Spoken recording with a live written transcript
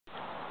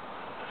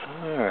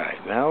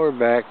we're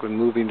back with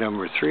movie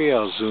number 3.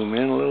 I'll zoom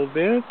in a little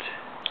bit.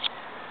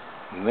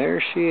 And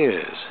there she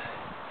is.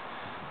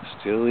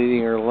 Still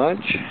eating her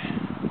lunch.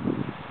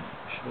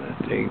 Should not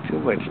take too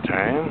much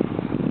time.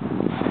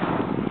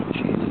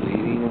 She's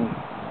eating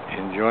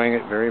and enjoying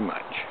it very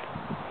much.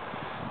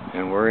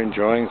 And we're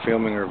enjoying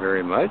filming her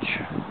very much.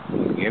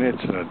 Again,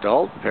 it's an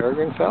adult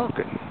peregrine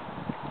falcon.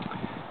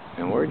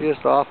 And we're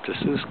just off the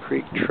Soos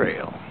Creek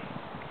Trail.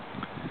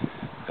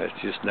 That's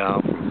just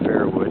down from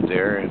Fairwood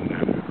there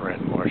in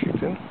Renton,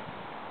 Washington.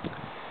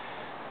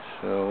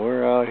 So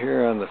we're out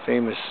here on the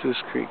famous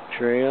Soos Creek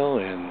Trail,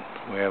 and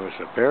we have us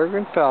a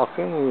peregrine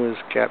falcon who has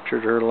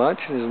captured her lunch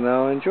and is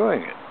now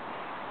enjoying it.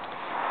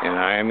 And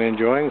I am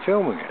enjoying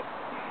filming it.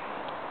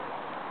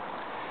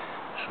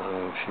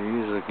 So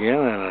she's again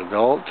an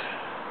adult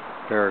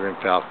peregrine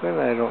falcon.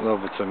 I don't know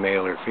if it's a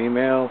male or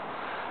female.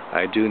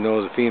 I do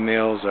know the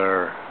females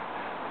are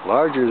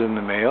larger than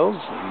the males.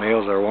 The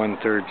males are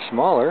 1/3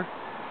 smaller.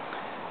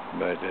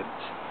 But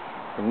it's,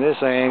 from this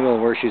angle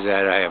where she's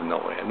at, I have no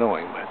way of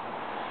knowing. But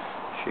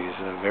she's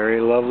a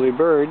very lovely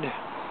bird.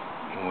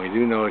 And we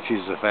do know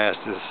she's the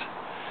fastest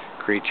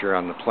creature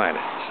on the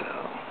planet.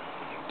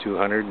 So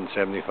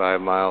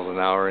 275 miles an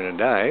hour in a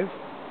dive.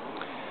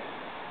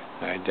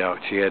 I doubt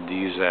she had to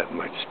use that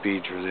much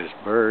speed for this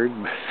bird.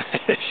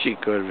 She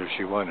could have if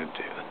she wanted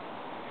to.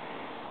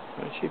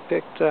 But she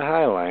picked a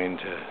high line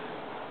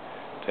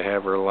to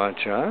have her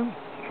lunch on.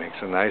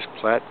 Makes a nice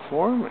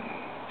platform, and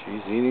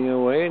she's eating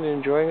away and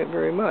enjoying it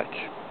very much.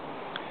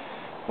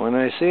 When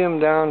I see them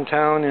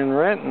downtown in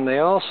Renton, they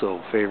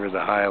also favor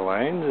the high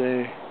lines.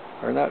 They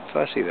are not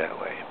fussy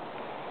that way.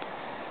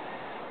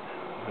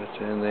 But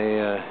then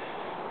they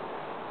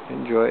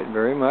enjoy it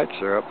very much.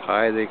 They're up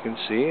high, they can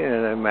see,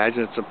 and I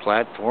imagine it's a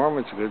platform.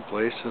 It's a good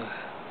place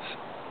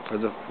for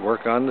the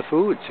work on the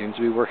food. Seems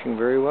to be working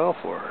very well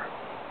for her.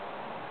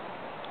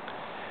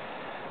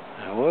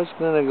 I was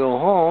going to go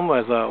home.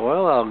 I thought,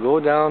 well, I'll go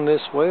down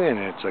this way, and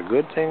it's a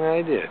good thing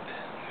I did.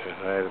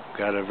 Because I've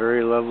got a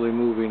very lovely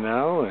movie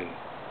now, and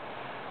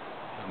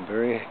I'm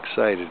very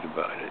excited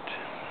about it.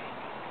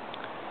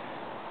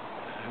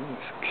 I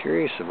was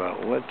curious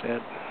about what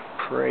that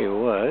prey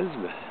was,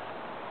 but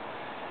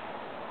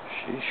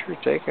she's sure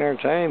taking her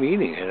time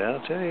eating it,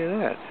 I'll tell you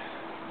that.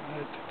 I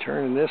have to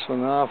turn this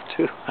one off,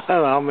 too. I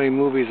don't know how many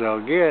movies I'll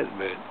get,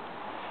 but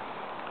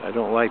I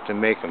don't like to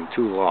make them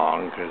too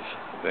long, because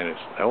then it's,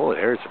 oh,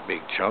 there's a big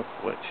chunk.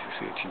 What?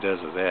 See what she does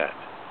with that.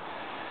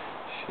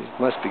 She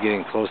must be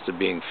getting close to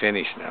being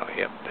finished now.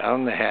 Yep,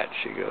 down the hatch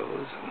she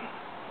goes. And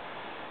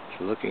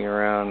she's looking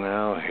around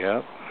now.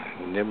 Yep,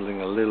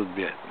 nibbling a little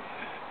bit.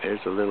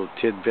 There's a little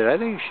tidbit. I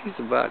think she's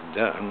about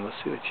done. Let's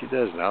see what she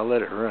does now. I'll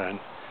let it run.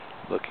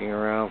 Looking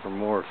around for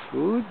more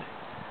food.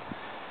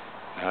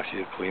 Now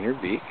she'll clean her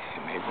beak.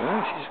 Maybe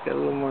she's got a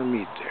little more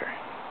meat there.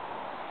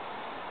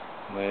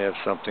 Might have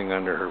something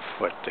under her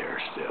foot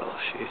there still.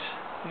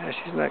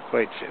 She's not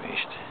quite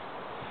finished.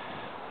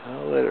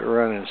 I'll let it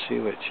run and see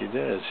what she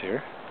does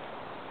here.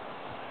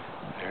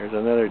 There's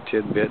another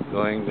tidbit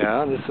going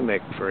down. This will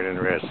make for an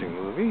interesting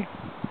movie.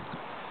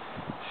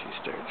 She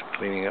starts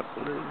cleaning up a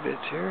little bit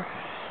here.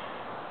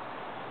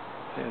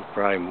 It's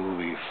probably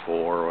movie 4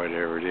 or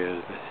whatever it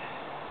is.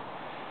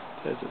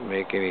 But doesn't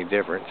make any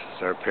difference.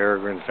 It's our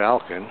peregrine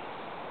falcon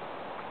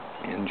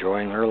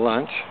enjoying her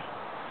lunch.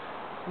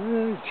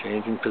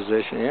 Changing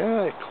position.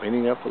 Yeah,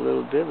 cleaning up a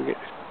little bit.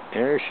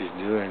 There she's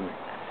doing,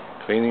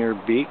 cleaning her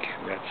beak.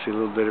 Got to see a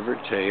little bit of her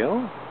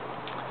tail.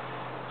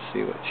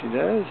 See what she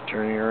does.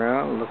 Turning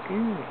around,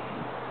 looking,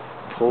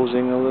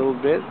 posing a little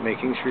bit,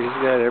 making sure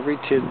she's got every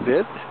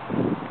tidbit.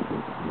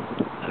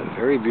 A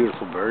very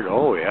beautiful bird.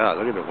 Oh yeah,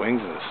 look at the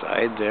wings on the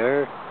side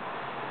there,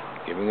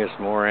 giving us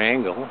more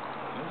angle.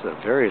 This is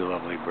a very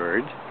lovely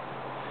bird.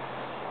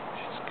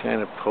 She's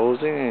kind of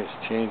posing and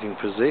it's changing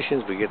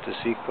positions. We get to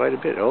see quite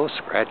a bit. Oh,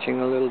 scratching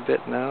a little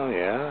bit now.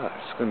 Yeah,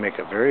 it's going to make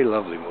a very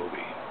lovely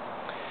movie.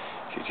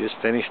 She just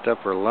finished up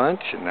her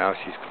lunch, and now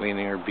she's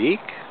cleaning her beak.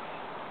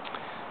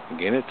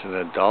 Again, it's an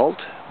adult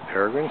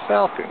peregrine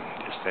falcon.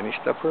 Just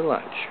finished up her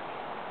lunch.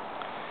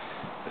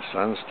 The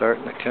sun's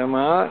starting to come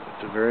out.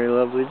 It's a very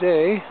lovely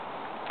day.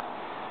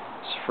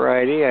 It's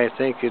Friday. I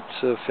think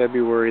it's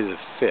February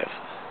the 5th.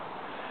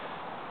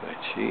 But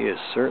she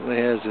certainly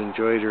has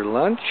enjoyed her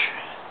lunch.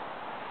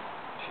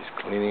 She's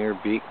cleaning her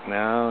beak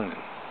now and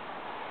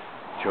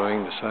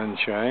enjoying the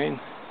sunshine.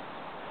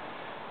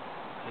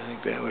 I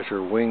think that was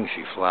her wing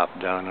she flopped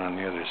down on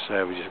the other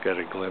side. We just got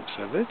a glimpse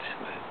of it.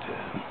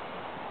 But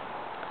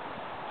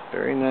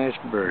very nice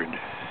bird.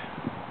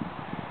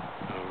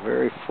 I'm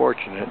very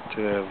fortunate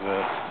to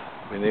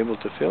have been able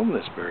to film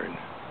this bird.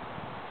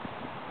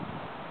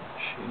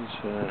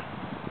 She's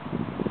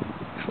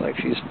looks like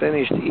she's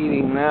finished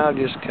eating now,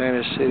 just kind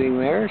of sitting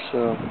there.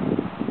 So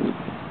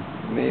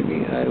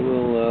maybe I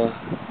will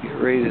get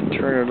ready to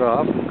turn it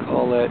off and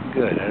call that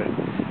good.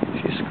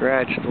 She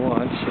scratched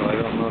once, so I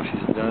don't know if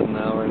she's done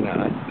now or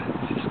not.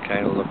 But just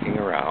kind of looking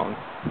around.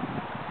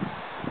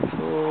 So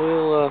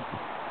we'll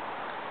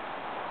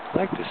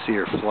like to see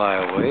her fly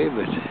away,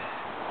 but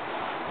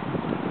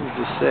who's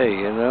to say,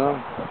 you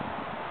know?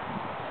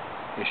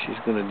 If she's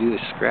going to do the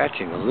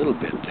scratching a little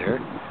bit there,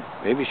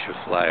 maybe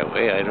she'll fly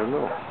away, I don't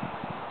know.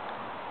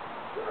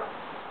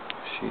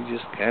 She's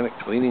just kind of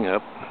cleaning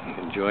up,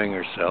 enjoying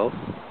herself.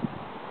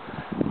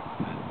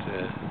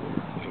 But,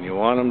 when you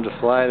want them to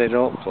fly, they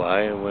don't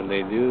fly, and when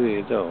they do,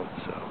 they don't.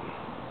 So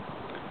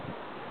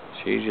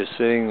she's just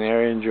sitting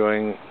there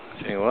enjoying,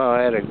 saying, well,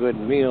 I had a good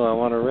meal, I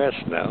want to rest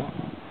now.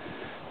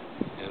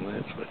 And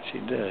that's what she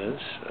does.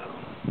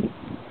 So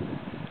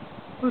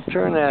we'll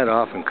turn that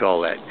off and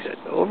call that good.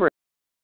 Over.